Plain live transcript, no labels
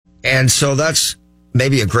And so that's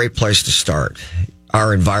maybe a great place to start,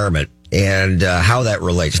 our environment and how that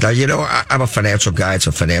relates. Now, I'm a financial guy. It's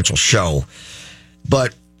a financial show.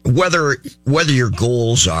 But whether your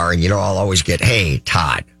goals are, and, I'll always get, hey,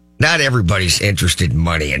 Todd, not everybody's interested in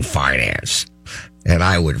money and finance. And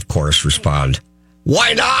I would, of course, respond,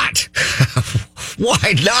 why not?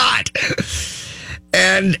 Why not?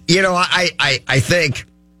 And, I think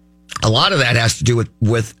a lot of that has to do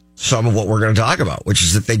with some of what we're going to talk about, which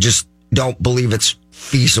is that they just don't believe it's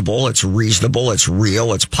feasible, it's reasonable, it's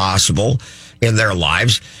real, it's possible in their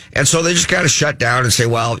lives. And so they just kind of shut down and say,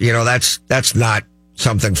 well, that's not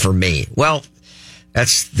something for me. Well,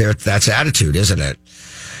 that's attitude, isn't it?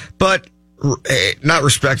 But not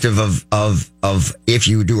respective of if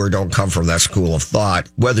you do or don't come from that school of thought,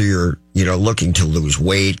 whether you're, looking to lose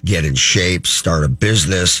weight, get in shape, start a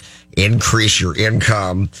business, increase your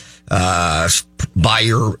income, buy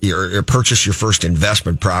purchase your first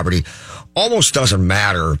investment property, almost doesn't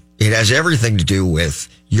matter. It has everything to do with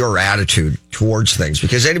your attitude towards things,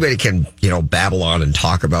 because anybody can, babble on and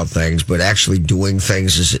talk about things, but actually doing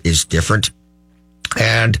things is different.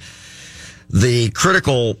 And the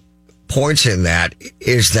critical points in that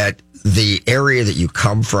is that the area that you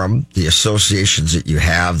come from, the associations that you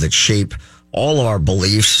have that shape all of our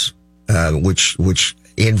beliefs, which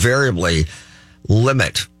invariably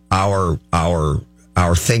limit our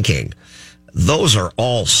thinking. Those are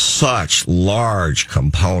all such large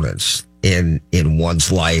components in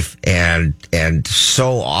one's life and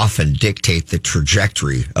so often dictate the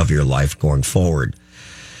trajectory of your life going forward.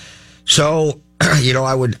 So,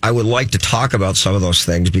 I would like to talk about some of those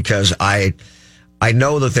things, because I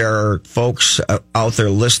know that there are folks out there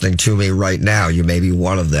listening to me right now. You may be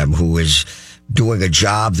one of them who is doing a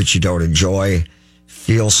job that you don't enjoy,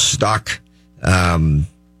 feel stuck,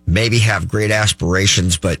 maybe have great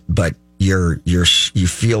aspirations, but you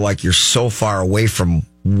feel like you're so far away from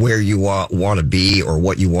where you want to be or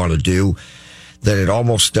what you want to do that it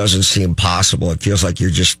almost doesn't seem possible. It feels like you're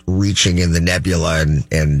just reaching in the nebula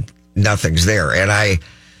and nothing's there. And I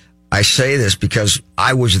say this because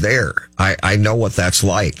I was there. I know what that's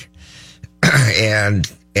like. And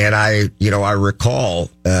I recall,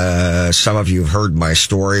 some of you have heard my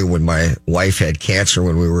story when my wife had cancer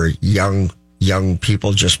when we were young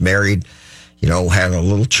people, just married, had a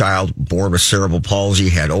little child born with cerebral palsy,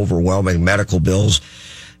 had overwhelming medical bills,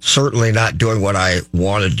 certainly not doing what I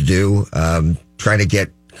wanted to do, trying to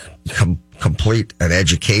get complete an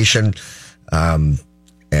education,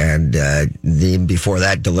 and then before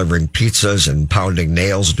that, delivering pizzas and pounding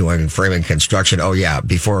nails, doing framing construction. Oh yeah,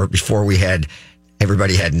 before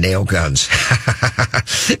everybody had nail guns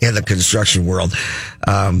in the construction world.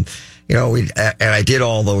 And I did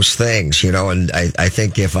all those things, and I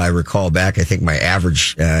think if I recall back, I think my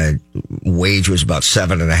average wage was about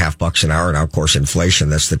 $7.50 an hour. Now, of course, inflation,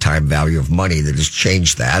 that's the time value of money that has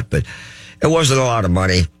changed that, but it wasn't a lot of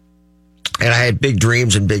money. And I had big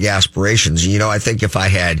dreams and big aspirations. I think if I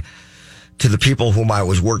had, to the people whom I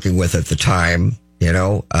was working with at the time,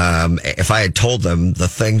 if I had told them the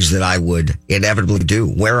things that I would inevitably do,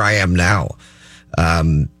 where I am now,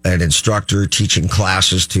 an instructor teaching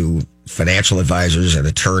classes to financial advisors and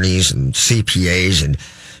attorneys and CPAs and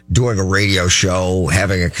doing a radio show,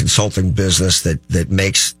 having a consulting business that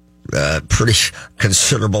makes a pretty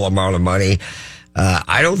considerable amount of money.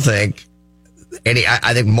 I don't think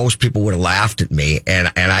I think most people would have laughed at me, and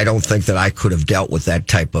I don't think that I could have dealt with that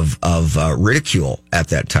type of ridicule at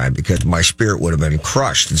that time, because my spirit would have been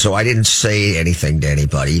crushed. And so I didn't say anything to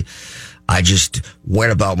anybody. I just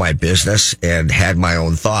went about my business and had my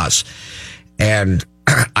own thoughts. And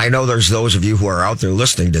I know there's those of you who are out there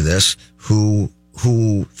listening to this who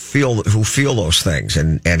feel those things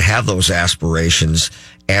and have those aspirations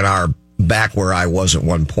and are back where I was at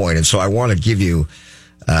one point. And so I want to give you,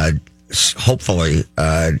 hopefully,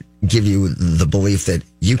 give you the belief that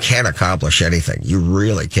you can accomplish anything. You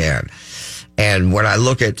really can. And when I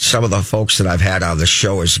look at some of the folks that I've had on the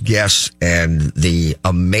show as guests and the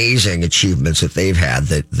amazing achievements that they've had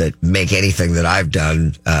that make anything that I've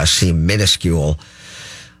done seem minuscule,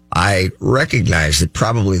 I recognize that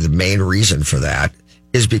probably the main reason for that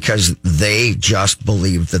is because they just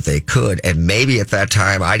believed that they could. And maybe at that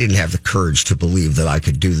time, I didn't have the courage to believe that I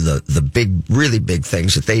could do the big, really big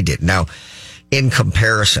things that they did. Now, in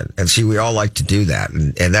comparison, and see, we all like to do that.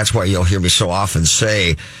 And that's why you'll hear me so often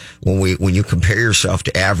say, when you compare yourself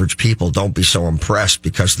to average people, don't be so impressed,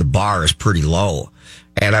 because the bar is pretty low.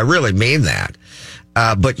 And I really mean that.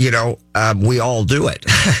 But we all do it.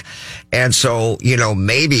 And so,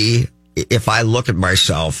 maybe if I look at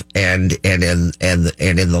myself and in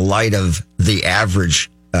the light of the average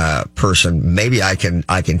person, maybe I can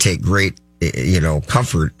take great,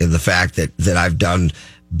 comfort in the fact that I've done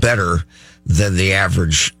better than the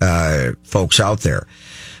average, folks out there.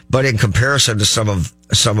 But in comparison to some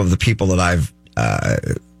of the people that I've,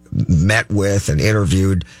 met with and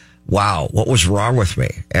interviewed, wow, what was wrong with me?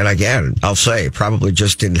 And again, I'll say probably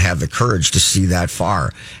just didn't have the courage to see that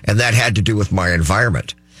far. And that had to do with my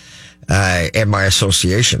environment, and my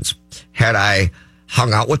associations. Had I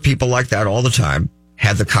hung out with people like that all the time,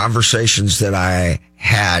 had the conversations that I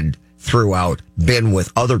had throughout been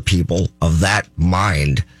with other people of that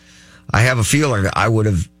mind, I have a feeling that I would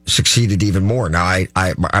have succeeded even more. Now,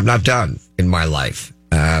 I'm not done in my life.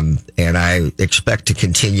 And I expect to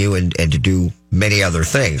continue and to do many other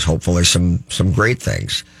things, hopefully some great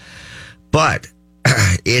things. But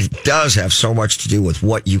it does have so much to do with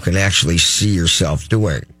what you can actually see yourself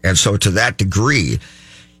doing. And so to that degree,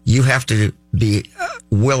 you have to be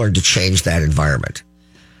willing to change that environment.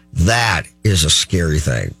 That is a scary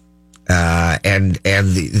thing. And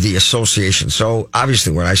the association. So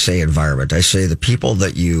obviously when I say environment, I say the people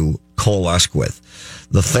that you coalesce with,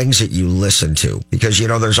 the things that you listen to, because,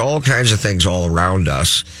 there's all kinds of things all around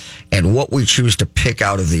us, and what we choose to pick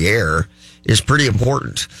out of the air is pretty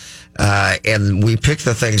important. And we pick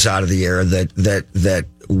the things out of the air that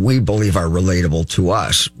we believe are relatable to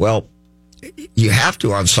us. Well, you have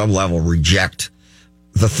to, on some level, reject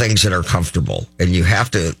the things that are comfortable, and you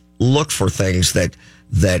have to look for things that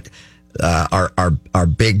are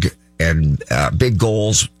big and big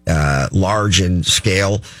goals, large in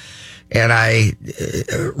scale. And I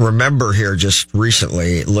remember here just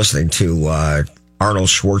recently listening to Arnold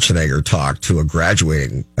Schwarzenegger talk to a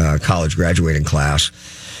college graduating class,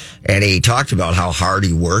 and he talked about how hard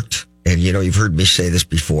he worked. And you've heard me say this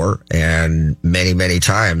before, and many, many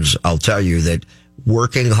times I'll tell you that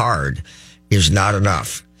working hard is not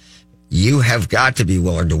enough. You have got to be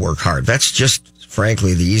willing to work hard. That's just,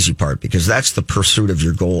 frankly, the easy part, because that's the pursuit of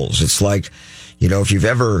your goals. It's like, if you've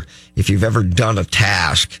ever done a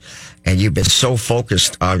task and you've been so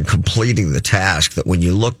focused on completing the task that when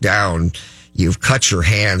you look down, you've cut your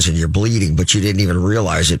hands and you're bleeding, but you didn't even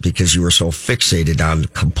realize it because you were so fixated on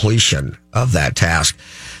completion of that task.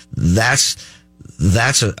 That's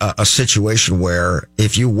a situation where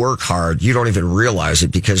if you work hard, you don't even realize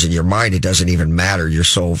it, because in your mind, it doesn't even matter. You're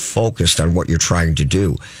so focused on what you're trying to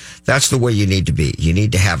do. That's the way you need to be. You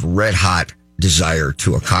need to have red hot desire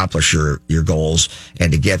to accomplish your goals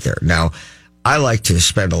and to get there. Now, I like to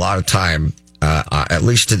spend a lot of time, at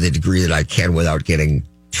least to the degree that I can without getting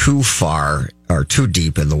too far or too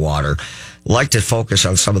deep in the water, like to focus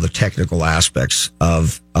on some of the technical aspects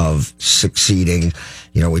of succeeding.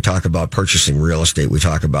 We talk about purchasing real estate. We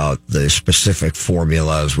talk about the specific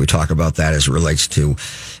formulas. We talk about that as it relates to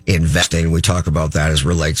investing. We talk about that as it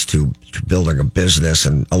relates to building a business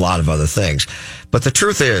and a lot of other things. But the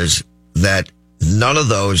truth is that none of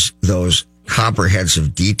those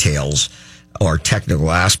comprehensive details or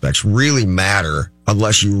technical aspects really matter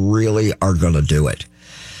unless you really are going to do it.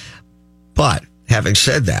 But having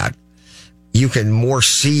said that, you can more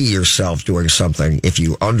see yourself doing something if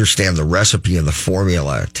you understand the recipe and the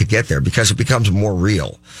formula to get there, because it becomes more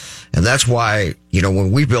real. And that's why,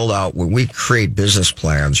 when we create business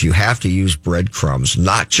plans, you have to use breadcrumbs,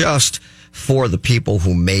 not just for the people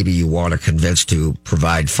who maybe you want to convince to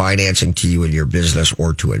provide financing to you in your business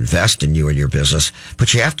or to invest in you in your business,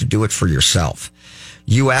 but you have to do it for yourself.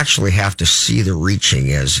 You actually have to see the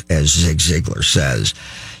reaching, as Zig Ziglar says.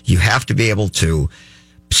 You have to be able to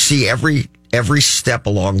see every step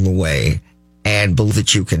along the way and believe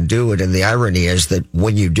that you can do it. And the irony is that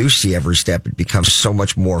when you do see every step, it becomes so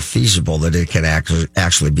much more feasible that it can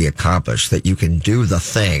actually be accomplished, that you can do the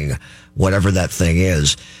thing, whatever that thing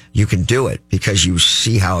is. You can do it because you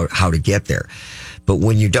see how to get there. But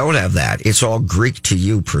when you don't have that, it's all Greek to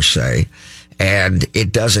you per se. And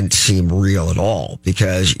it doesn't seem real at all,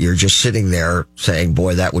 because you're just sitting there saying,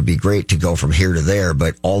 boy, that would be great to go from here to there.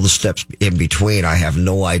 But all the steps in between, I have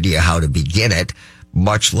no idea how to begin it,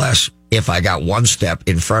 much less if I got one step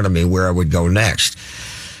in front of me where I would go next.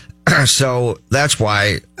 So that's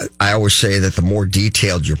why I always say that the more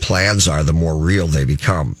detailed your plans are, the more real they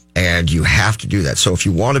become. And you have to do that. So if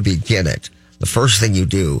you want to begin it, the first thing you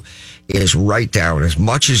do is write down as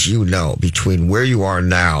much as you know between where you are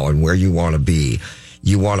now and where you want to be.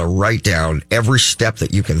 You want to write down every step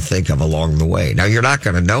that you can think of along the way. Now, you're not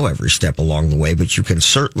going to know every step along the way, but you can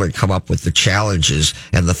certainly come up with the challenges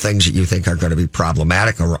and the things that you think are going to be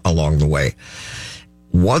problematic along the way.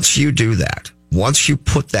 Once you do that, once you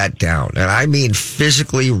put that down, and I mean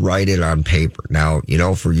physically write it on paper. Now,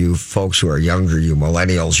 for you folks who are younger, you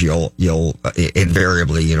millennials, you'll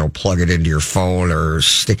invariably, plug it into your phone or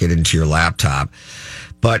stick it into your laptop.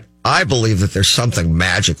 But I believe that there's something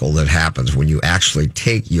magical that happens when you actually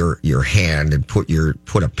take your hand and put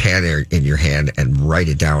a pen in your hand and write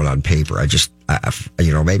it down on paper.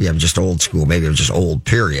 Maybe I'm just old school, maybe I'm just old,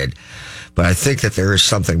 period. But I think that there is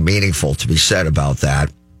something meaningful to be said about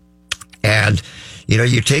that. And,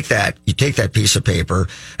 you take that piece of paper,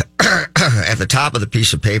 at the top of the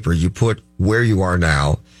piece of paper, you put where you are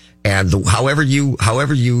now and however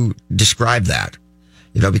you describe that,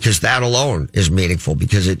 because that alone is meaningful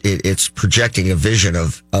because it's projecting a vision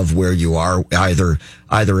of where you are, either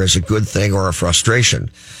as a good thing or a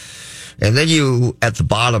frustration. And then at the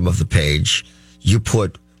bottom of the page, you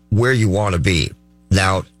put where you want to be.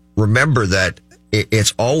 Now, remember that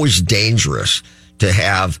it's always dangerous to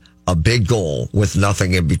have a big goal with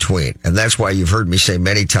nothing in between. And that's why you've heard me say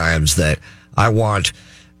many times that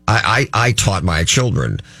I taught my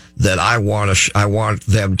children that I want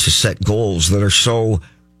them to set goals that are so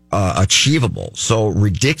achievable, so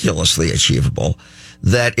ridiculously achievable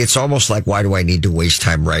that it's almost like, why do I need to waste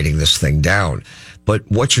time writing this thing down? But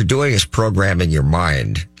what you're doing is programming your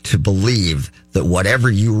mind to believe that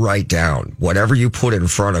whatever you write down, whatever you put in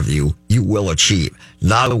front of you, you will achieve.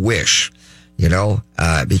 Not a wish.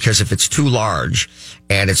 Because if it's too large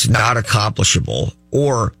and it's not accomplishable,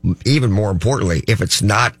 or even more importantly, if it's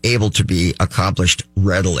not able to be accomplished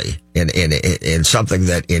readily in something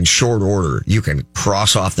that in short order you can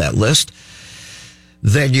cross off that list,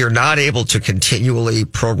 then you're not able to continually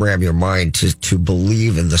program your mind to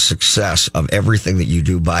believe in the success of everything that you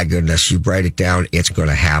do. By goodness, you write it down, it's going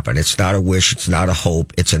to happen. It's not a wish, it's not a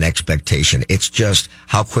hope, it's an expectation. It's just,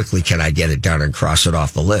 how quickly can I get it done and cross it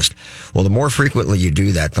off the list? Well, the more frequently you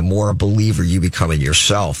do that, the more a believer you become in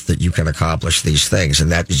yourself that you can accomplish these things.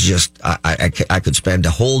 And that is just, I could spend a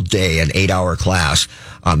whole day, an 8-hour class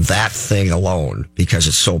on that thing alone because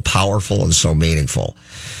it's so powerful and so meaningful.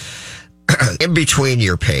 In between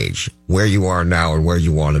your page, where you are now and where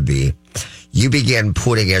you want to be, you begin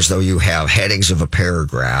putting, as though you have headings of a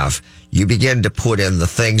paragraph, you begin to put in the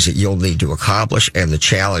things that you'll need to accomplish and the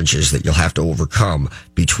challenges that you'll have to overcome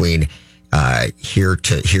between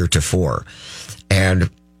heretofore. And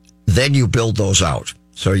then you build those out.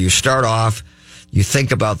 So you start off, you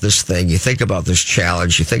think about this thing, you think about this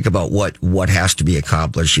challenge, you think about what has to be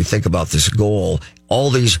accomplished, you think about this goal,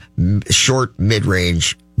 all these short,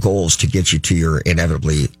 mid-range goals to get you to your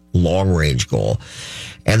inevitably long-range goal.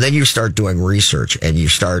 And then you start doing research and you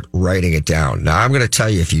start writing it down. Now, I'm going to tell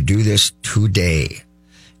you, if you do this today,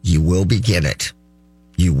 you will begin it.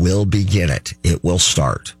 You will begin it. It will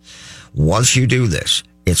start. Once you do this,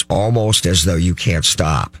 it's almost as though you can't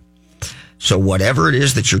stop. So whatever it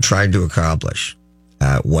is that you're trying to accomplish,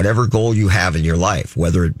 whatever goal you have in your life,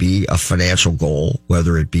 whether it be a financial goal,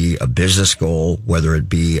 whether it be a business goal, whether it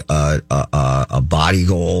be a body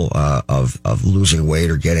goal of losing weight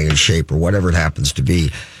or getting in shape or whatever it happens to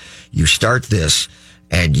be, you start this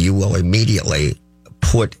and you will immediately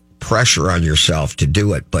put pressure on yourself to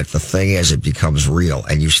do it. But the thing is, it becomes real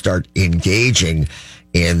and you start engaging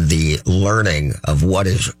in the learning of what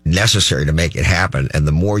is necessary to make it happen. And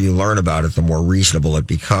the more you learn about it, the more reasonable it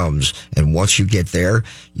becomes. And once you get there,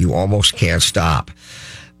 you almost can't stop.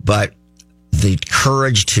 But the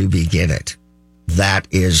courage to begin it, that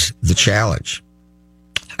is the challenge.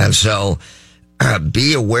 And so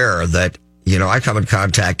be aware that, I come in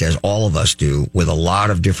contact, as all of us do, with a lot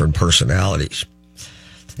of different personalities.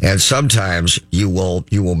 And sometimes you will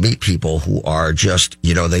meet people who are just,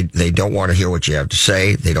 they don't want to hear what you have to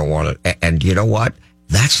say. They don't want to, and you know what?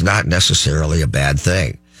 That's not necessarily a bad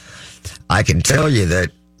thing. I can tell you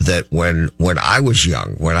that when I was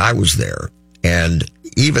young, when I was there, and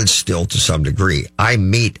even still to some degree, I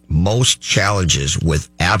meet most challenges with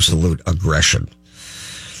absolute aggression.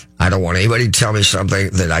 I don't want anybody to tell me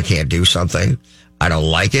something that I can't do something. I don't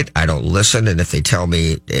like it. I don't listen. And if they tell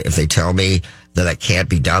me that it can't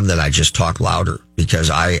be done, then I just talk louder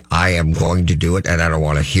because I am going to do it and I don't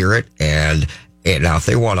want to hear it. And now if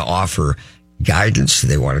they want to offer guidance,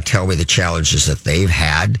 they want to tell me the challenges that they've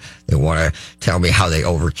had, they want to tell me how they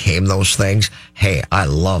overcame those things. Hey, I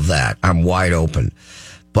love that. I'm wide open.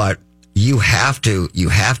 But you have to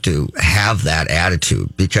have that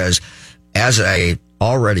attitude because, as I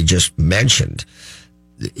already just mentioned,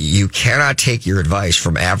 you cannot take your advice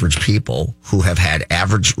from average people who have had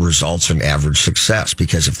average results and average success,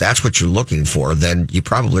 because if that's what you're looking for, then you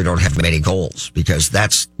probably don't have many goals, because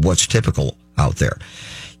that's what's typical out there.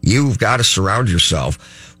 You've got to surround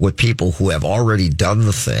yourself with people who have already done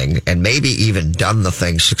the thing and maybe even done the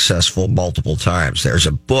thing successful multiple times. There's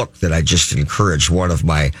a book that I just encouraged one of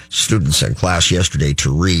my students in class yesterday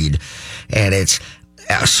to read, and it's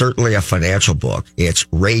certainly a financial book. It's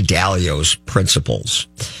Ray Dalio's Principles.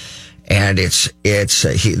 And he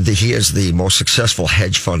is the most successful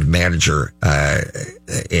hedge fund manager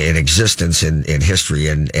in existence in history,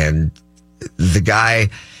 and the guy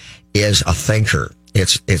is a thinker.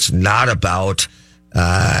 It's not about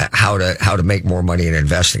how to make more money in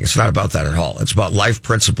investing. It's not about that at all. It's about life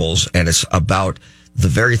principles, and it's about the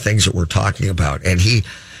very things that we're talking about. And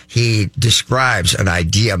he describes an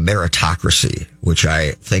idea meritocracy, which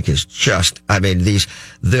I think is just,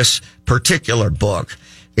 this particular book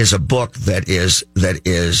is a book that is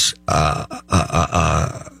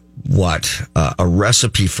a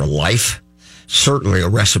recipe for life, certainly a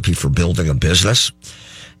recipe for building a business.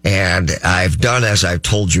 And I've done, as I've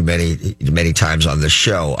told you many times on this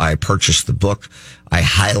show, I purchased the book. I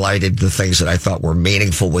highlighted the things that I thought were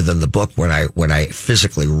meaningful within the book when I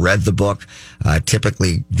physically read the book.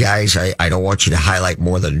 Typically, guys, I don't want you to highlight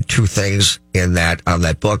more than 2 things on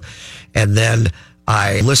that book. And then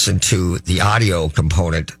I listen to the audio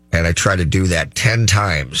component, and I try to do that 10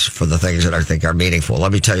 times for the things that I think are meaningful.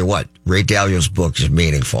 Let me tell you what, Ray Dalio's book is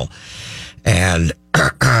meaningful. And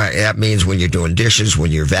that means when you're doing dishes,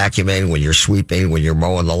 when you're vacuuming, when you're sweeping, when you're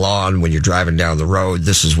mowing the lawn, when you're driving down the road,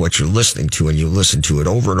 this is what you're listening to, and you listen to it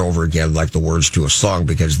over and over again like the words to a song,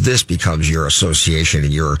 because this becomes your association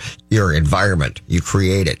and your environment. You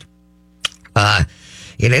create it.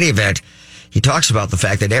 In any event, he talks about the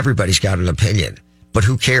fact that everybody's got an opinion. But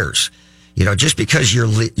who cares? Just because you're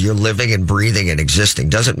living and breathing and existing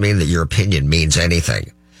doesn't mean that your opinion means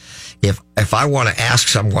anything. If I want to ask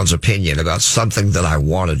someone's opinion about something that I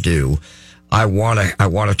want to do, I want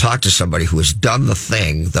to talk to somebody who has done the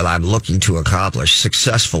thing that I'm looking to accomplish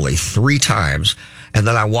successfully 3 times, and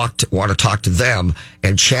then I want to talk to them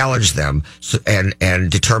and challenge them and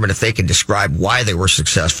determine if they can describe why they were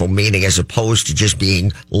successful, meaning as opposed to just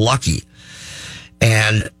being lucky.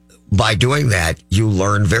 And by doing that, you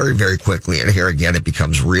learn very, very quickly, and here again, it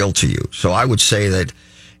becomes real to you. So I would say that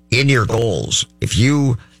in your goals, if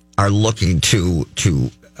you are looking to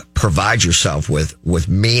provide yourself with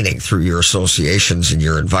meaning through your associations and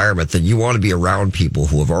your environment, then you want to be around people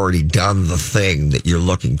who have already done the thing that you're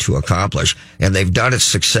looking to accomplish, and they've done it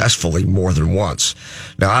successfully more than once.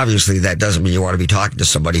 Now, obviously, that doesn't mean you want to be talking to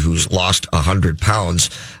somebody who's lost 100 pounds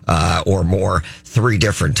or more 3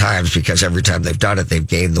 different times, because every time they've done it, they've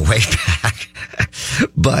gained the weight back.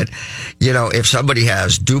 But, if somebody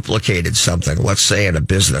has duplicated something, let's say in a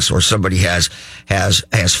business, or somebody has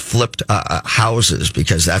flipped houses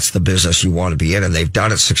because that's the business you want to be in, and they've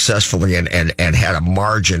done it successfully and had a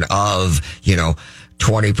margin of,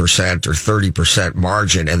 20% or 30%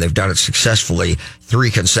 margin, and they've done it successfully 3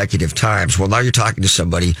 consecutive times. Well, now you're talking to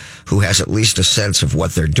somebody who has at least a sense of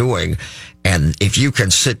what they're doing. And if you can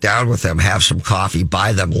sit down with them, have some coffee,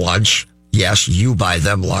 buy them lunch. Yes, you buy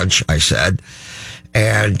them lunch, I said.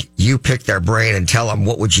 And you pick their brain and tell them,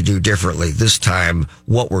 what would you do differently this time?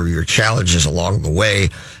 What were your challenges along the way?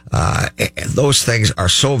 Those things are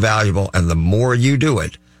so valuable. And the more you do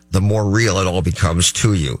it, the more real it all becomes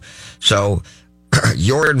to you. So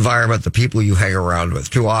your environment, the people you hang around with.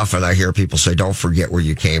 Too often I hear people say, don't forget where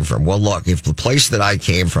you came from. Well, look, if the place that I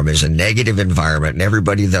came from is a negative environment and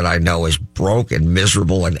everybody that I know is broke and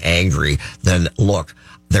miserable and angry, then look,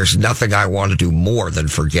 there's nothing I want to do more than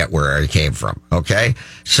forget where I came from. Okay.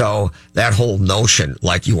 So that whole notion,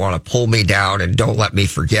 like you want to pull me down and don't let me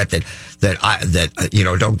forget that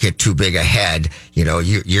don't get too big ahead.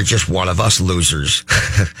 You're just one of us losers.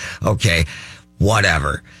 Okay.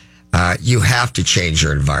 Whatever. You have to change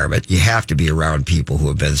your environment. You have to be around people who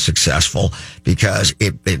have been successful, because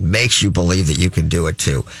it makes you believe that you can do it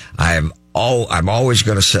too. I'm always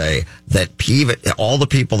going to say that all the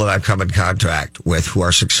people that I've come in contact with who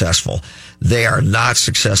are successful, they are not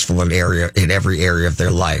successful in every area of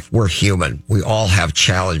their life. We're human. We all have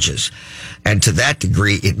challenges. And to that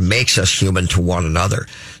degree, it makes us human to one another.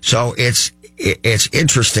 So it's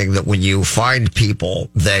interesting that when you find people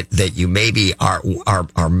that you maybe are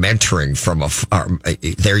mentoring from afar,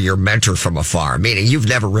 they're your mentor from afar, meaning you've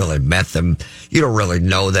never really met them, you don't really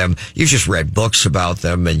know them, you've just read books about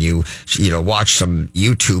them, and you watch some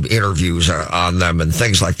YouTube interviews on them and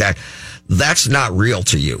things like that. That's not real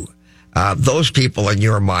to you. Those people in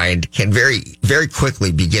your mind can very, very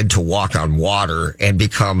quickly begin to walk on water and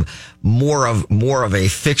become more of a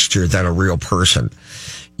fixture than a real person.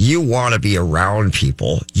 You want to be around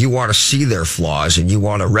people. You want to see their flaws, and you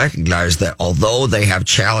want to recognize that although they have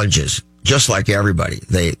challenges, just like everybody.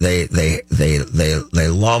 They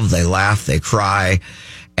love, they laugh, they cry,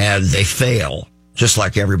 and they fail just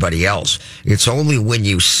like everybody else. It's only when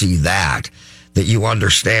you see that you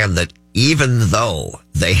understand that even though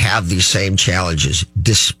they have these same challenges,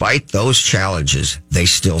 despite those challenges, they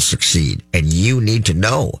still succeed. And you need to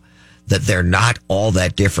know that they're not all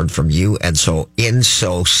that different from you. And so in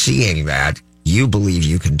so seeing that, you believe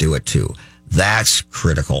you can do it too. That's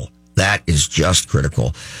critical. That is just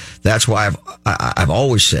critical. That's why I've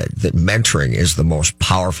always said that mentoring is the most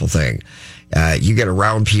powerful thing. You get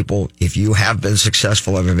around people. If you have been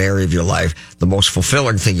successful in an area of your life, the most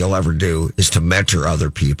fulfilling thing you'll ever do is to mentor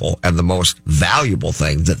other people. And the most valuable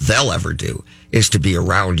thing that they'll ever do is to be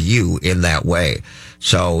around you in that way.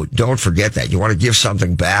 So don't forget that. You want to give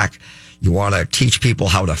something back. You want to teach people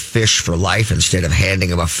how to fish for life instead of handing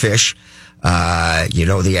them a fish. You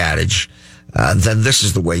know the adage. Then this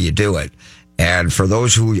is the way you do it. And for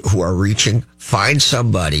those who are reaching, find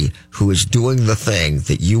somebody who is doing the thing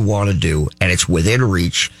that you want to do, and it's within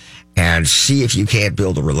reach, and see if you can't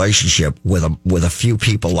build a relationship with a few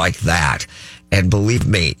people like that. And believe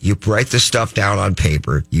me, you write this stuff down on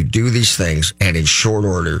paper, you do these things, and in short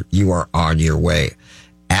order, you are on your way.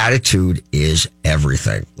 Attitude is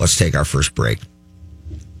everything. Let's take our first break.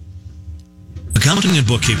 Accounting and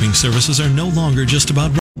bookkeeping services are no longer just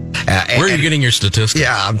about... Where are you getting your statistics?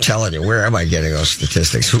 Yeah, I'm telling you, where am I getting those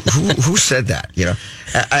statistics? Who said that? You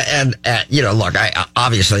know, look, I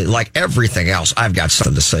obviously, like everything else, I've got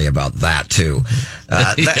something to say about that too.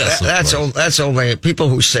 That's only people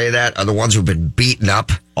who say that are the ones who've been beaten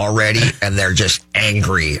up already, and they're just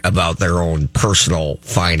angry about their own personal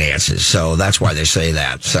finances. So that's why they say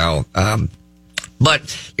that. So,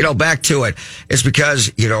 but back to it, it's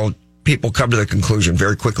because people come to the conclusion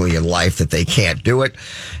very quickly in life that they can't do it.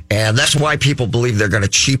 And that's why people believe they're going to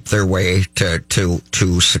cheat their way to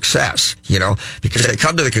success, because they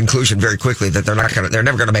come to the conclusion very quickly that they're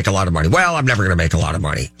never going to make a lot of money. Well, I'm never going to make a lot of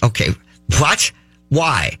money. Okay. What?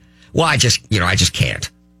 Why? Well, I just can't.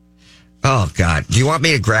 Oh God. Do you want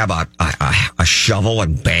me to grab a shovel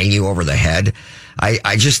and bang you over the head?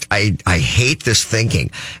 I hate this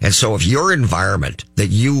thinking. And so if your environment that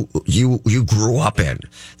you grew up in,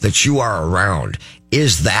 that you are around,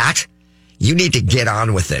 is that, you need to get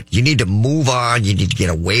on with it. You need to move on. You need to get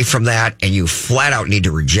away from that. And you flat out need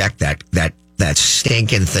to reject that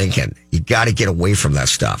stinking thinking. You got to get away from that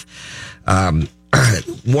stuff. One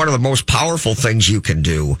of the most powerful things you can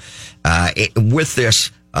do, with this,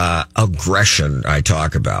 aggression I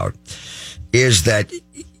talk about, is that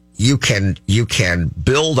you can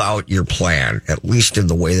build out your plan, at least in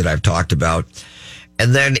the way that I've talked about.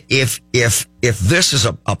 And then if this is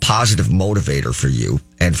a positive motivator for you,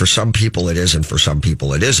 and for some people it is, and for some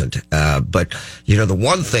people it isn't. But the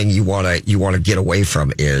one thing you want to get away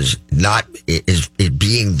from is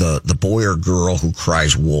being the boy or girl who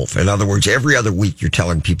cries wolf. In other words, every other week you're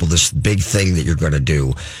telling people this big thing that you're going to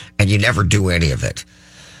do, and you never do any of it.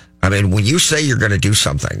 I mean, when you say you're going to do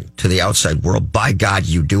something to the outside world, by God,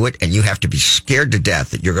 you do it, and you have to be scared to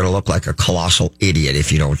death that you're going to look like a colossal idiot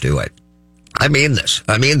if you don't do it. I mean this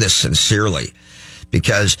sincerely,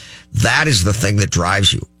 because that is the thing that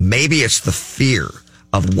drives you. Maybe it's the fear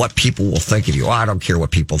of what people will think of you. Oh, I don't care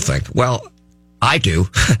what people think. Well, I do.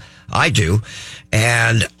 I do.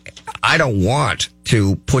 And I don't want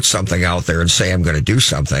to put something out there and say I'm going to do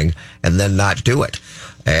something and then not do it.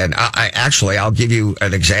 And I'll give you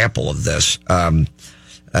an example of this. In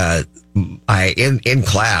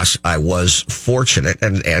class, I was fortunate,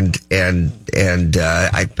 and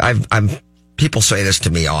I'm people say this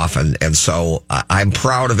to me often, and so I'm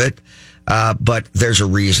proud of it. But there's a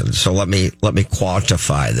reason. So let me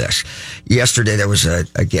quantify this. Yesterday there was a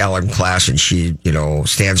gal in class, and she,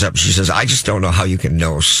 stands up and she says, "I just don't know how you can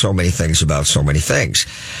know so many things about so many things."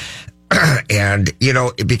 And,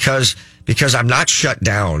 because I'm not shut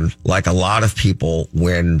down like a lot of people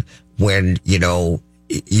when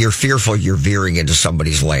you're fearful you're veering into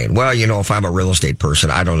somebody's lane. Well, if I'm a real estate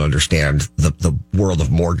person, I don't understand the world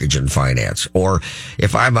of mortgage and finance. Or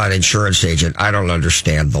if I'm an insurance agent, I don't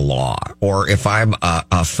understand the law. Or if I'm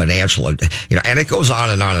a financial, and it goes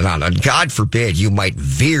on and on and on. And God forbid you might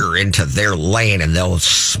veer into their lane and they'll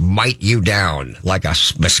smite you down like a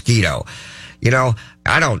mosquito.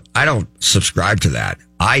 I don't subscribe to that.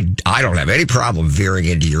 I don't have any problem veering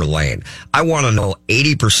into your lane. I want to know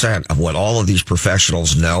 80% of what all of these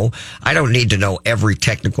professionals know. I don't need to know every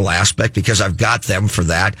technical aspect because I've got them for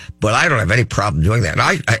that, but I don't have any problem doing that.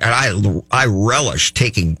 And I relish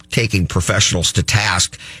taking professionals to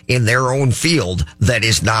task in their own field that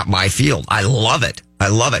is not my field. I love it.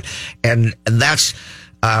 And that's,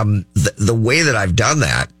 the way that I've done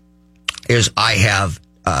that. is I have,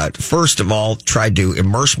 first of all, tried to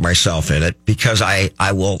immerse myself in it, because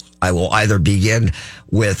I will either begin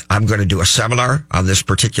with, I'm going to do a seminar on this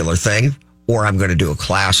particular thing, or I'm going to do a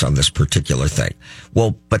class on this particular thing.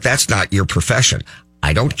 Well, but that's not your profession.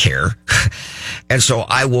 I don't care. And so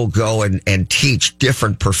I will go and teach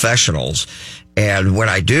different professionals. And when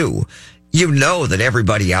I do, you know that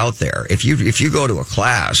everybody out there, if you go to a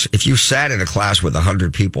class, if you sat in a class with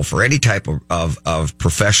 100 people for any type of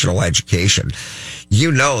professional education, you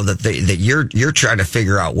know that you're trying to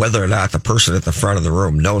figure out whether or not the person at the front of the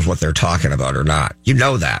room knows what they're talking about or not. You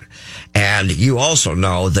know that. And you also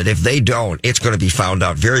know that if they don't, it's going to be found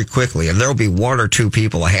out very quickly. And there'll be one or two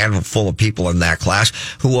people, a handful of people in that class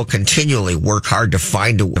who will continually work hard to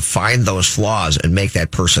find those flaws and make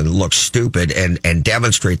that person look stupid and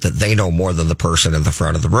demonstrate that they know more than the person in the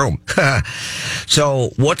front of the room.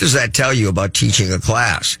 So what does that tell you about teaching a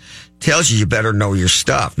class? Tells you better know your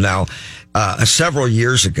stuff. Now, several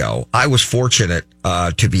years ago, I was fortunate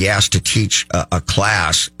to be asked to teach a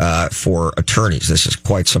class for attorneys. This is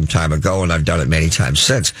quite some time ago, and I've done it many times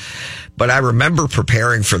since. But I remember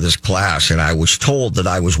preparing for this class, and I was told that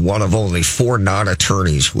I was one of only 4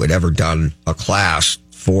 non-attorneys who had ever done a class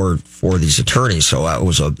for these attorneys. So it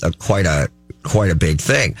was quite a big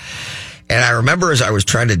thing. And I remember as I was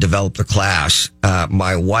trying to develop the class,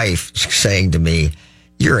 my wife saying to me,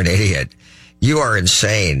 "You're an idiot. You are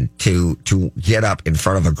insane to get up in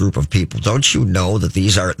front of a group of people. Don't you know that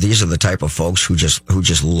these are the type of folks who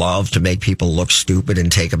just love to make people look stupid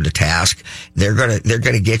and take them to task? They're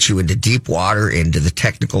gonna get you into deep water, into the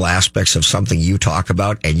technical aspects of something you talk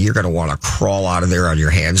about, and you're gonna want to crawl out of there on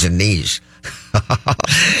your hands and knees."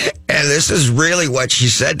 And this is really what she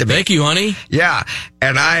said to me. Thank you, honey. Yeah.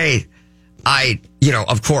 And I,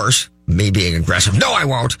 of course, me being aggressive, no, I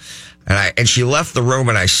won't. And she left the room,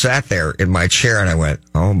 and I sat there in my chair, and I went,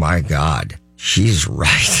 oh my God, she's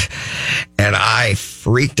right. And I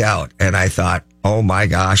freaked out, and I thought, oh my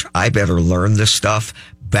gosh, I better learn this stuff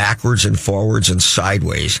backwards and forwards and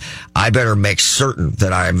sideways. I better make certain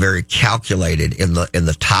that I am very calculated in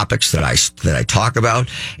the topics that I talk about,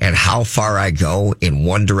 and how far I go in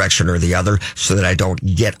one direction or the other, so that I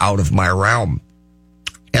don't get out of my realm.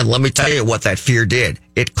 And let me tell you what that fear did.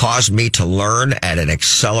 It caused me to learn at an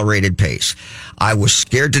accelerated pace. I was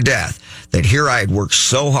scared to death that here I had worked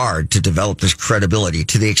so hard to develop this credibility,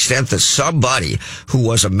 to the extent that somebody who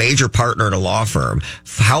was a major partner in a law firm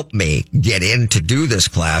helped me get in to do this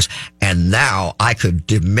class. And now I could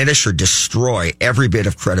diminish or destroy every bit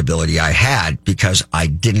of credibility I had, because I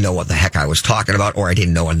didn't know what the heck I was talking about, or I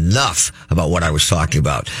didn't know enough about what I was talking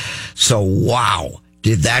about. So, wow.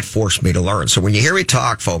 Did that force me to learn? So when you hear me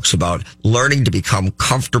talk, folks, about learning to become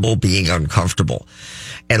comfortable being uncomfortable,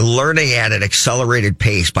 and learning at an accelerated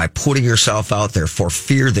pace by putting yourself out there for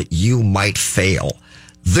fear that you might fail,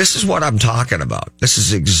 this is what I'm talking about. This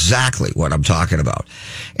is exactly what I'm talking about.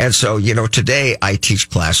 And so, today I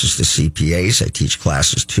teach classes to CPAs. I teach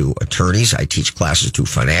classes to attorneys. I teach classes to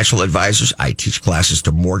financial advisors. I teach classes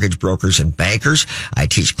to mortgage brokers and bankers. I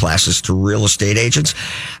teach classes to real estate agents.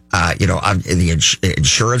 I'm the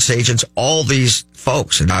insurance agents, all these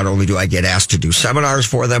folks. And not only do I get asked to do seminars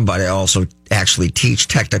for them, but I also actually teach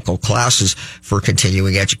technical classes for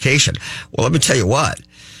continuing education. Well, let me tell you what.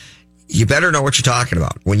 You better know what you're talking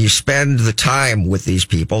about. When you spend the time with these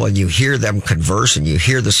people and you hear them converse, and you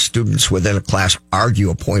hear the students within a class argue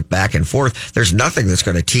a point back and forth, there's nothing that's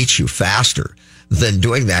going to teach you faster than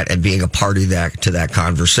doing that and being a party to that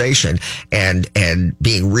conversation, and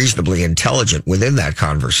being reasonably intelligent within that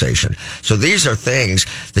conversation. So these are things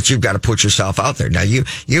that you've got to put yourself out there. Now,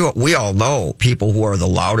 we all know people who are the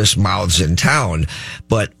loudest mouths in town,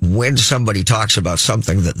 but when somebody talks about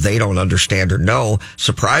something that they don't understand or know,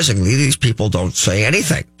 surprisingly, these people don't say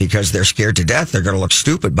anything, because they're scared to death. They're going to look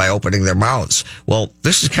stupid by opening their mouths. Well,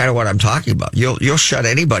 this is kind of what I'm talking about. You'll shut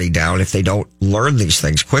anybody down if they don't learn these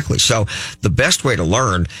things quickly. So the best way to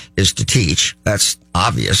learn is to teach. That's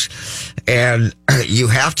obvious. And you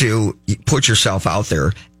have to put yourself out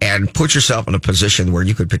there and put yourself in a position where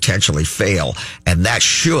you could potentially fail. And that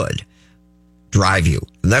should drive you.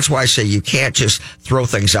 And that's why I say you can't just throw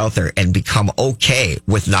things out there and become okay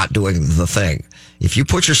with not doing the thing. If you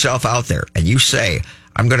put yourself out there and you say,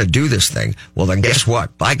 I'm going to do this thing, well, then guess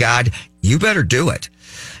what? By God, you better do it.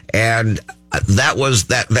 And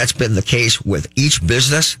that's been the case with each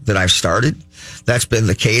business that I've started. That's been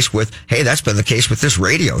the case with this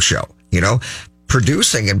radio show.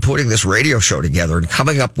 producing and putting this radio show together and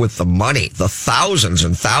coming up with the money, the thousands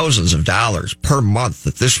and thousands of dollars per month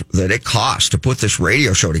that it costs to put this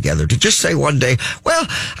radio show together, to just say one day, well,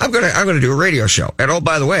 I'm going to do a radio show. And oh,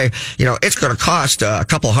 by the way, it's going to cost a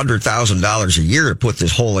couple $100,000 a year to put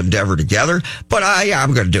this whole endeavor together, but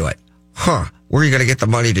I'm going to do it. Huh. Where are you going to get the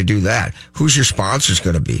money to do that? Who's your sponsors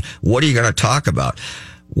going to be? What are you going to talk about?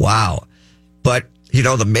 Wow. But,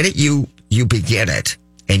 the minute you begin it,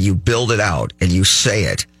 and you build it out and you say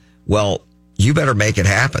it, well, you better make it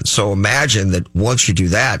happen. So imagine that once you do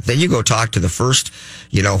that, then you go talk to the first,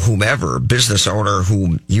 whomever, business owner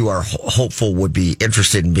whom you are hopeful would be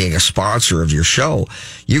interested in being a sponsor of your show.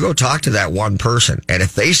 You go talk to that one person. And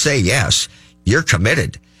if they say yes, you're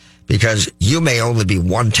committed, because you may only be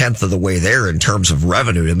 1/10 of the way there in terms of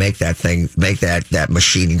revenue to make that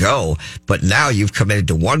machine go. But now you've committed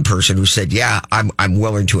to one person who said, yeah, I'm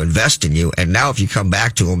willing to invest in you. And now if you come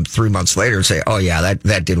back to them 3 months later and say, oh yeah,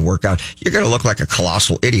 that didn't work out, you're going to look like a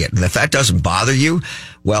colossal idiot. And if that doesn't bother you,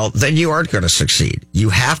 well, then you aren't going to succeed. You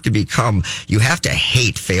have to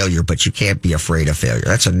hate failure, but you can't be afraid of failure.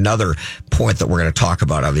 That's another point that we're going to talk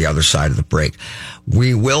about on the other side of the break.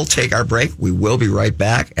 We will take our break. We will be right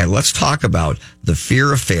back. And let's talk about the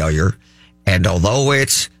fear of failure. And although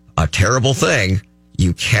it's a terrible thing,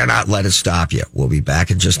 you cannot let it stop you. We'll be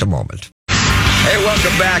back in just a moment. Hey,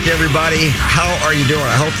 welcome back, everybody. How are you doing?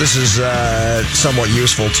 I hope this is somewhat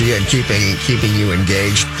useful to you and keeping you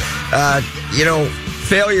engaged.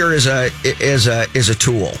 Failure is a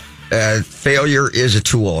tool. Failure is a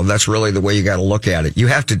tool, and that's really the way you got to look at it. You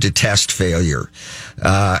have to detest failure,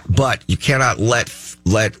 but you cannot let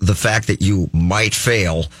the fact that you might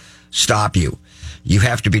fail stop you. You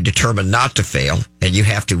have to be determined not to fail, and you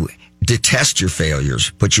have to detest your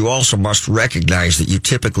failures, but you also must recognize that you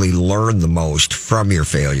typically learn the most from your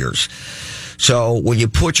failures. So when you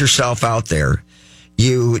put yourself out there,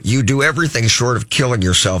 you do everything short of killing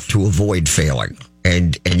yourself to avoid failing.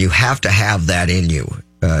 And you have to have that in you,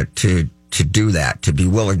 to do that, to be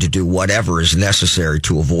willing to do whatever is necessary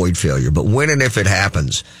to avoid failure. But when and if it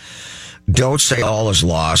happens, don't say all is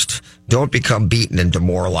lost. Don't become beaten and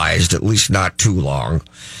demoralized, at least not too long.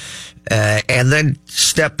 And then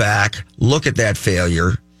step back, look at that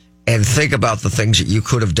failure, and think about the things that you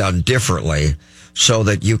could have done differently so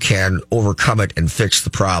that you can overcome it and fix the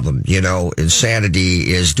problem.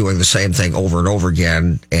 Insanity is doing the same thing over and over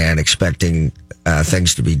again and expecting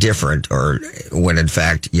things to be different, or when in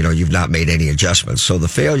fact, you've not made any adjustments. So the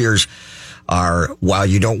failures are, while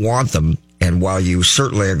you don't want them, and while you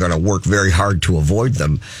certainly are going to work very hard to avoid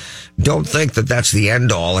them, don't think that that's the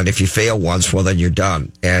end all. And if you fail once, well, then you're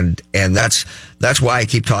done. And that's why I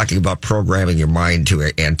keep talking about programming your mind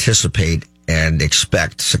to anticipate and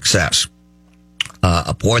expect success.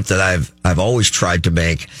 A point that I've always tried to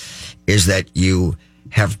make is that you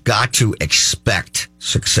have got to expect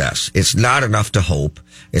success. It's not enough to hope.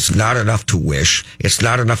 It's not enough to wish. It's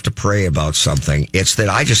not enough to pray about something. It's that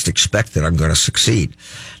I just expect that I'm going to succeed.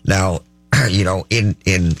 Now,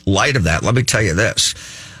 in light of that, let me tell you this.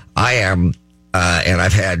 I am, and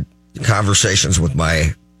I've had conversations with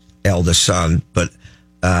my eldest son, but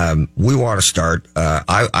we want to start,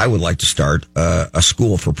 I would like to start a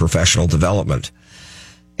school for professional development.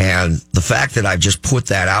 And the fact that I've just put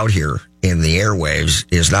that out here in the airwaves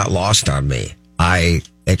is not lost on me. I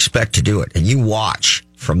expect to do it. And you watch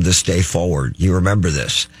from this day forward. You remember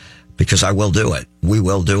this, because I will do it. We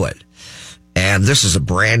will do it. And this is a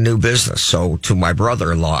brand new business. So to my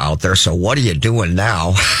brother-in-law out there, so what are you doing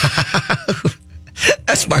now?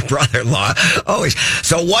 That's my brother-in-law always.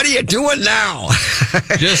 So what are you doing now?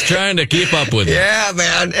 Just trying to keep up with it. Yeah,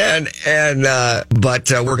 man.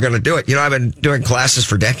 But we're going to do it. I've been doing classes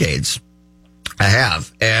for decades. I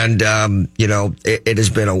have. And, it has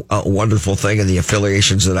been a wonderful thing in the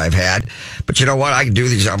affiliations that I've had. But you know what? I can do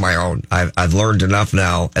these on my own. I've learned enough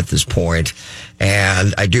now at this point.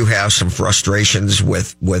 And I do have some frustrations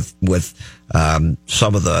with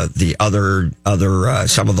some of the other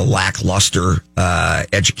some of the lackluster,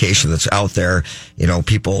 education that's out there.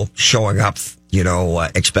 People showing up,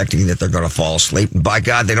 expecting that they're going to fall asleep. And by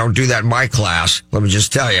God, they don't do that in my class. Let me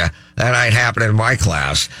just tell you, that ain't happening in my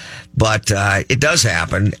class. But it does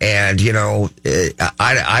happen, and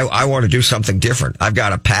I want to do something different. I've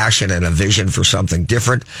got a passion and a vision for something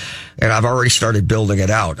different, and I've already started building it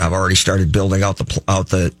out. I've already started building out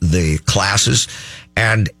the classes,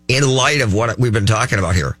 and in light of what we've been talking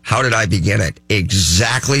about here, how did I begin it?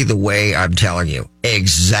 Exactly the way I'm telling you.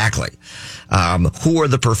 Exactly. Who are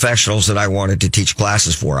the professionals that I wanted to teach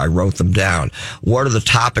classes for? I wrote them down. What are the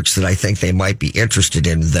topics that I think they might be interested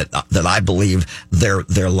in that I believe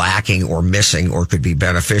they're lacking or missing or could be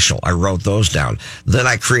beneficial? I wrote those down. Then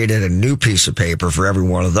I created a new piece of paper for every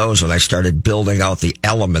one of those, and I started building out the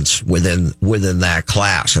elements within that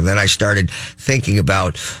class. And then I started thinking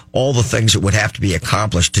about all the things that would have to be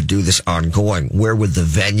accomplished to do this ongoing. Where would the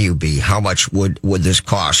venue be? How much would this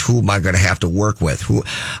cost? Who am I going to have to work with?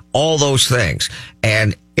 All those things.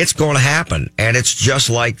 And it's going to happen. And it's just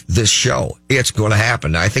like this show. It's going to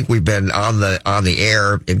happen. I think we've been on the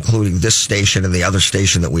air, including this station and the other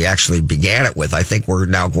station that we actually began it with. I think we're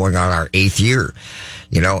now going on our 8th year,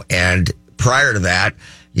 and prior to that,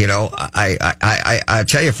 I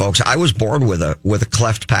tell you folks, I was born with a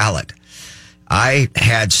cleft palate. I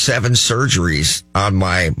had 7 surgeries on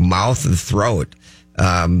my mouth and throat,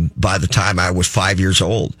 by the time I was 5 years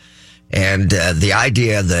old. And the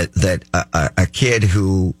idea that a kid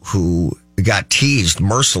who got teased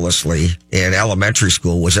mercilessly in elementary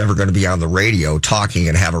school was ever going to be on the radio talking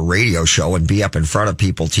and have a radio show and be up in front of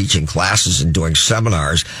people teaching classes and doing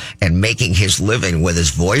seminars and making his living with his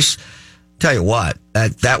voice. Tell you what,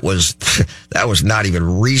 that was not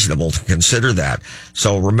even reasonable to consider that.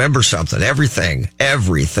 So remember something,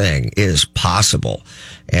 everything is possible.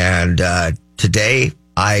 And today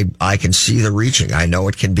I can see the reaching. I know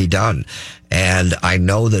it can be done. And I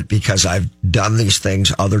know that because I've done these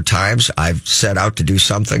things other times, I've set out to do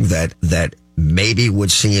something that maybe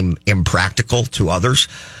would seem impractical to others.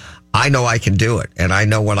 I know I can do it. And I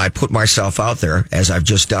know when I put myself out there, as I've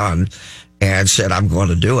just done, and said I'm going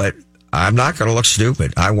to do it, I'm not going to look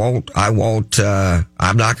stupid. I'm not going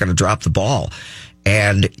to drop the ball.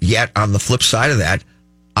 And yet on the flip side of that,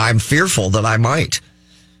 I'm fearful that I might.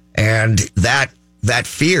 And that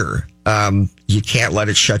fear, you can't let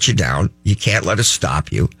it shut you down. You can't let it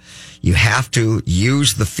stop you. You have to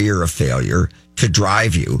use the fear of failure to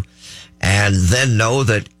drive you. And then know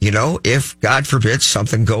that, if God forbid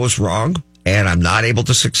something goes wrong and I'm not able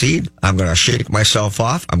to succeed, I'm going to shake myself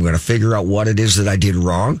off. I'm going to figure out what it is that I did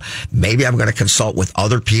wrong. Maybe I'm going to consult with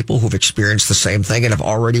other people who've experienced the same thing and have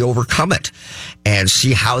already overcome it and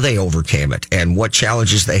see how they overcame it and what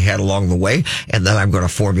challenges they had along the way. And then I'm going to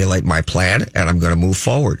formulate my plan and I'm going to move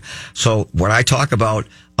forward. So when I talk about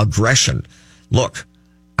aggression, look,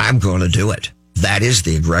 I'm going to do it. That is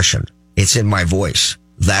the aggression. It's in my voice.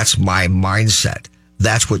 That's my mindset.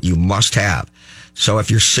 That's what you must have. So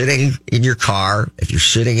if you're sitting in your car, if you're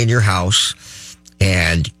sitting in your house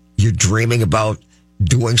and you're dreaming about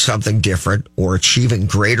doing something different or achieving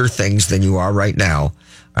greater things than you are right now,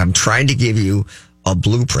 I'm trying to give you a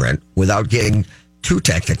blueprint without getting too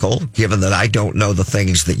technical, given that I don't know the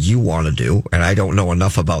things that you want to do and I don't know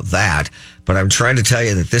enough about that. But I'm trying to tell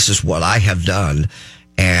you that this is what I have done.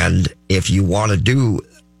 And if you want to do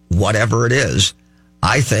whatever it is,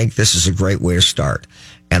 I think this is a great way to start.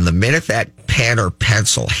 And the minute that pen or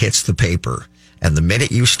pencil hits the paper and the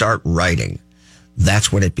minute you start writing,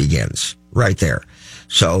 that's when it begins right there.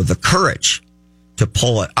 So the courage to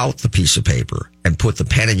pull it out the piece of paper and put the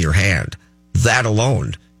pen in your hand, that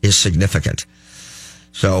alone is significant.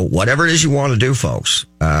 So whatever it is you want to do, folks,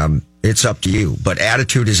 it's up to you. But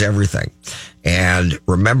attitude is everything. And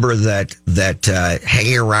remember that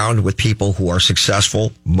hanging around with people who are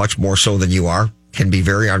successful, much more so than you are, can be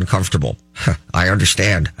very uncomfortable. I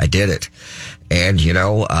understand. I did it. And,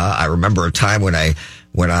 I remember a time when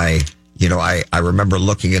I remember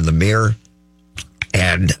looking in the mirror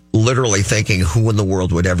and literally thinking, who in the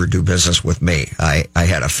world would ever do business with me? I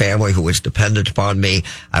had a family who was dependent upon me.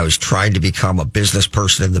 I was trying to become a business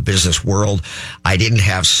person in the business world. I didn't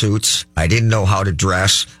have suits. I didn't know how to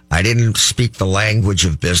dress. I didn't speak the language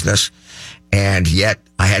of business. And yet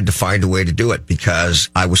I had to find a way to do it because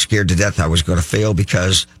I was scared to death I was going to fail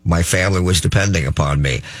because my family was depending upon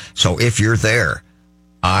me. So if you're there,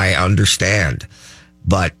 I understand,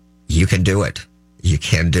 but you can do it. You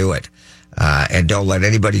can do it. And don't let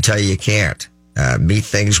anybody tell you can't. Meet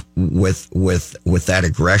things with that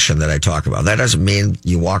aggression that I talk about. That doesn't mean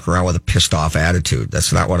you walk around with a pissed off attitude.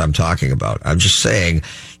 That's not what I'm talking about. I'm just saying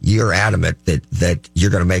you're adamant that you're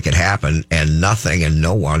going to make it happen and nothing and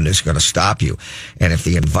no one is going to stop you. And if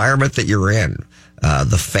the environment that you're in,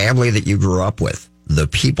 the family that you grew up with, the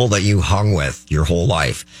people that you hung with your whole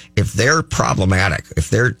life, if they're problematic, if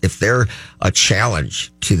they're a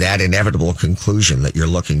challenge to that inevitable conclusion that you're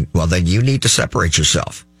looking, well, then you need to separate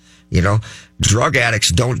yourself. Drug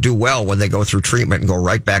addicts don't do well when they go through treatment and go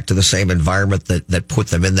right back to the same environment that put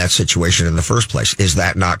them in that situation in the first place. Is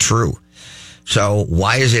that not true? So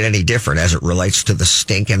why is it any different as it relates to the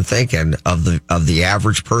stinking thinking of the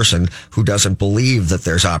average person who doesn't believe that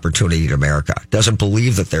there's opportunity in America, doesn't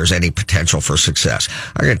believe that there's any potential for success?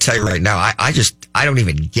 I'm going to tell you right now, I don't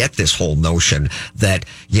even get this whole notion that,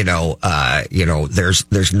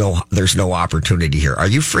 there's no opportunity here. Are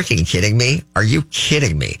you freaking kidding me? Are you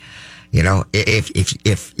kidding me?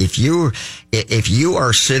 If you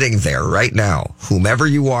are sitting there right now, whomever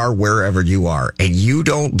you are, wherever you are, and you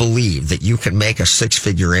don't believe that you can make a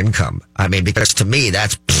 6-figure income, I mean, because to me,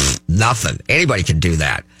 that's nothing. Anybody can do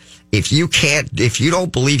that. If you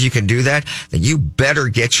don't believe you can do that, then you better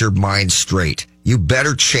get your mind straight. You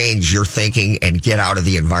better change your thinking and get out of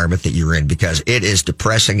the environment that you're in, because it is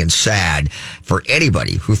depressing and sad for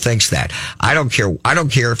anybody who thinks that. I don't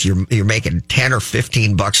care if you're making 10 or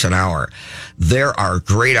 15 bucks an hour. There are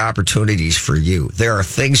great opportunities for you. There are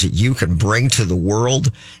things that you can bring to the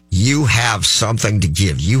world. You have something to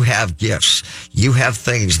give. You have gifts. You have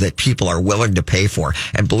things that people are willing to pay for.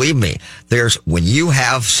 And believe me, when you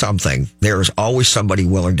have something, there is always somebody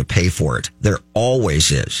willing to pay for it. There always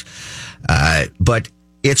is. But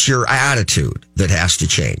it's your attitude that has to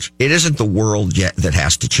change. It isn't the world yet that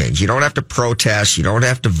has to change. You don't have to protest. You don't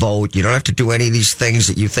have to vote. You don't have to do any of these things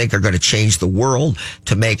that you think are going to change the world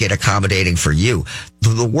to make it accommodating for you.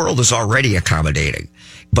 The world is already accommodating,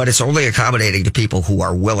 but it's only accommodating to people who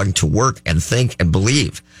are willing to work and think and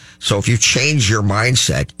believe. So if you change your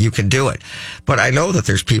mindset, you can do it. But I know that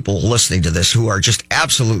there's people listening to this who are just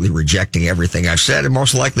absolutely rejecting everything I've said, and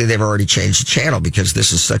most likely they've already changed the channel because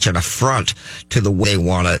this is such an affront to the way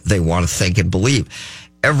they want to think and believe.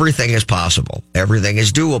 Everything is possible. Everything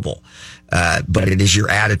is doable. But it is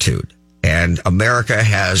your attitude. And America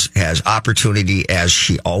has opportunity as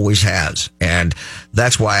she always has. And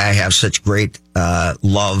that's why I have such great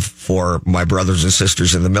love for my brothers and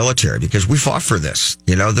sisters in the military, because we fought for this.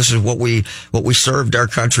 This is what we served our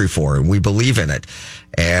country for, and we believe in it.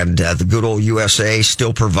 And the good old USA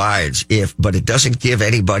still provides, but it doesn't give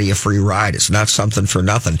anybody a free ride. It's not something for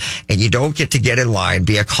nothing. And you don't get to get in line,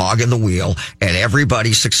 be a cog in the wheel, and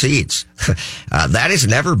everybody succeeds. That has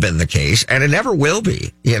never been the case, and it never will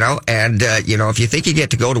be, And, if you think you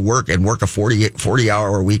get to go to work and work a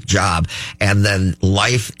 40-hour-a-week job, and then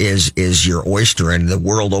life is your oyster and the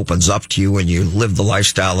world opens up to you and you live the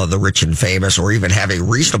lifestyle of the rich and famous, or even have a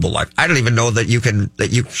reasonable life, I don't even know that you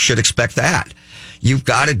should expect that. You've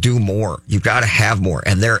got to do more. You've got to have more.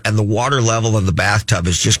 And the water level in the bathtub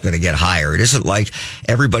is just going to get higher. It isn't like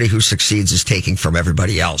everybody who succeeds is taking from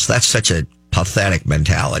everybody else. That's such a pathetic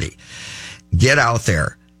mentality. Get out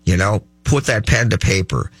there, put that pen to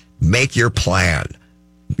paper, make your plan,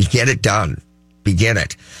 get it done, begin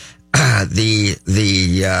it.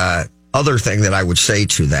 The other thing that I would say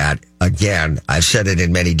to that, again, I've said it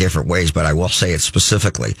in many different ways, but I will say it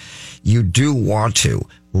specifically. You do want to,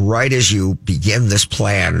 right as you begin this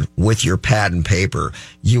plan with your pad and paper,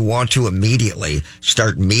 you want to immediately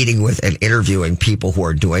start meeting with and interviewing people who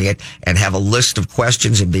are doing it, and have a list of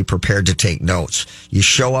questions and be prepared to take notes. You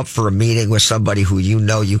show up for a meeting with somebody who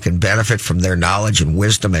you can benefit from their knowledge and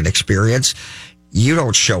wisdom and experience. You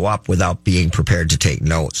don't show up without being prepared to take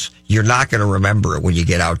notes. You're not going to remember it when you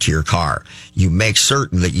get out to your car. You make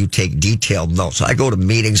certain that you take detailed notes. I go to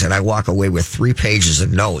meetings and I walk away with 3 pages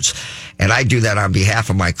of notes. And I do that on behalf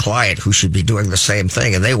of my client, who should be doing the same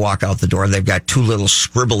thing. And they walk out the door and they've got 2 little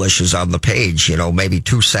scribblishes on the page, maybe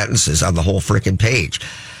 2 sentences on the whole freaking page.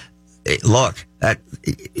 Look,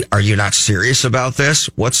 are you not serious about this?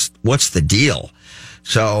 What's the deal?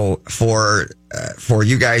 So for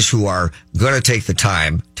you guys who are going to take the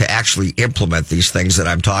time to actually implement these things that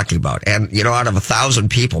I'm talking about, and out of 1,000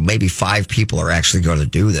 people, maybe 5 people are actually going to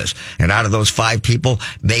do this. And out of those 5 people,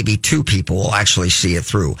 maybe 2 people will actually see it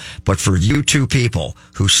through. But for you 2 people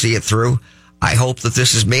who see it through, I hope that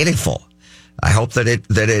this is meaningful. I hope that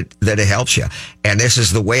it helps you. And this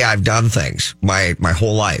is the way I've done things my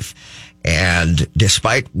whole life. And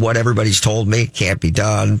despite what everybody's told me, can't be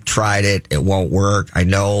done, tried it, it won't work, I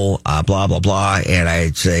know, blah, blah, blah. And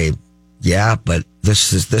I'd say, yeah, but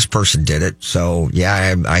this person did it. So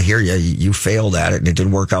yeah, I hear you. You failed at it and it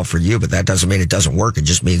didn't work out for you, but that doesn't mean it doesn't work. It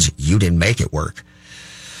just means you didn't make it work.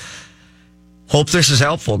 Hope this is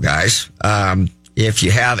helpful, guys. If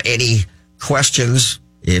you have any questions,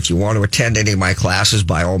 if you want to attend any of my classes,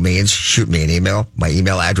 by all means, shoot me an email. My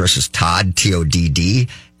email address is Todd, Todd,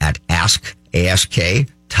 at Ask, A-S-K,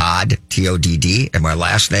 Todd, Todd, and my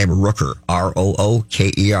last name, Rooker,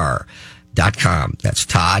 ROOKER.com. That's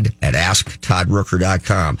Todd at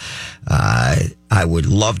AskToddRooker.com. I would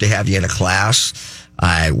love to have you in a class.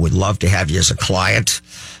 I would love to have you as a client.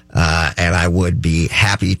 And I would be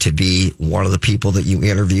happy to be one of the people that you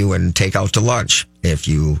interview and take out to lunch if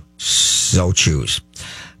you so choose.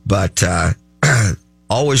 But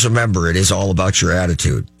always remember, it is all about your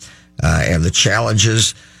attitude and the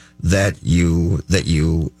challenges that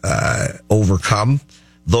you overcome.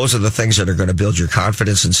 Those are the things that are going to build your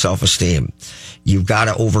confidence and self-esteem. You've got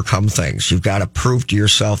to overcome things. You've got to prove to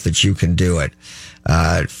yourself that you can do it.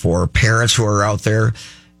 For parents who are out there,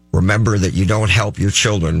 remember that you don't help your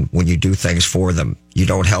children when you do things for them. You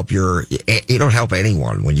don't help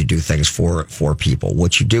anyone when you do things for people.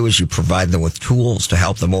 What you do is you provide them with tools to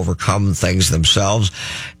help them overcome things themselves.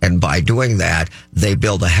 And by doing that, they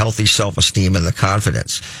build a healthy self-esteem and the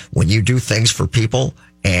confidence. When you do things for people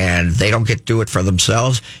and they don't get to do it for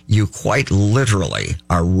themselves, you quite literally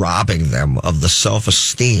are robbing them of the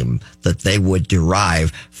self-esteem that they would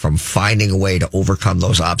derive from finding a way to overcome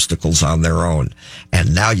those obstacles on their own.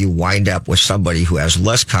 And now you wind up with somebody who has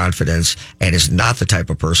less confidence and is not the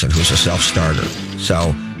type of person who's a self-starter.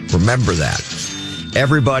 So remember that.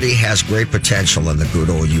 Everybody has great potential in the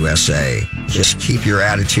good old USA. Just keep your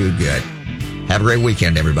attitude good. Have a great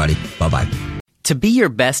weekend, everybody. Bye-bye. To be your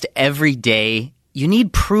best every day, you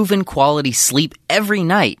need proven quality sleep every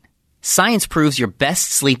night. Science proves your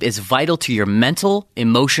best sleep is vital to your mental,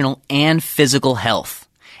 emotional, and physical health.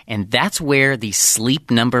 And that's where the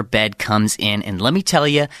Sleep Number bed comes in. And let me tell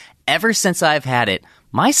you, ever since I've had it,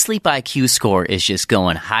 my sleep IQ score is just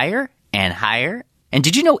going higher and higher. And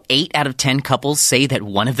did you know 8 out of 10 couples say that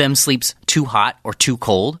one of them sleeps too hot or too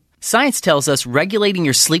cold? Science tells us regulating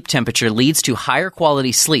your sleep temperature leads to higher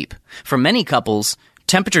quality sleep. For many couples,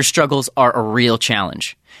 temperature struggles are a real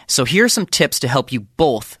challenge. So here are some tips to help you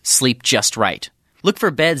both sleep just right. Look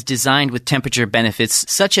for beds designed with temperature benefits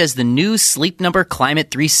such as the new Sleep Number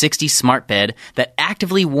Climate 360 Smart Bed that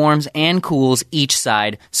actively warms and cools each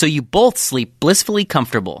side so you both sleep blissfully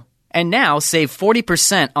comfortable. And now save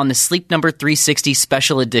 40% on the Sleep Number 360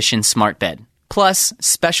 Special Edition Smart Bed. Plus,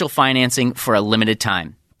 special financing for a limited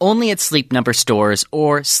time. Only at Sleep Number stores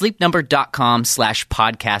or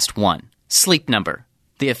sleepnumber.com/podcast1. Sleep Number,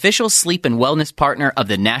 the official sleep and wellness partner of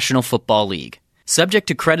the National Football League. Subject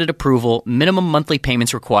to credit approval, minimum monthly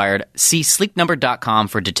payments required. See sleepnumber.com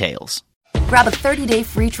for details. Grab a 30-day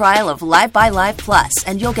free trial of Live by Live Plus,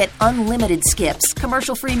 and you'll get unlimited skips,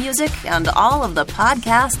 commercial-free music, and all of the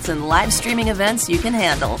podcasts and live streaming events you can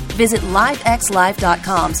handle. Visit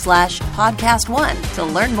livexlive.com/podcast1 to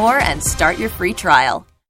learn more and start your free trial.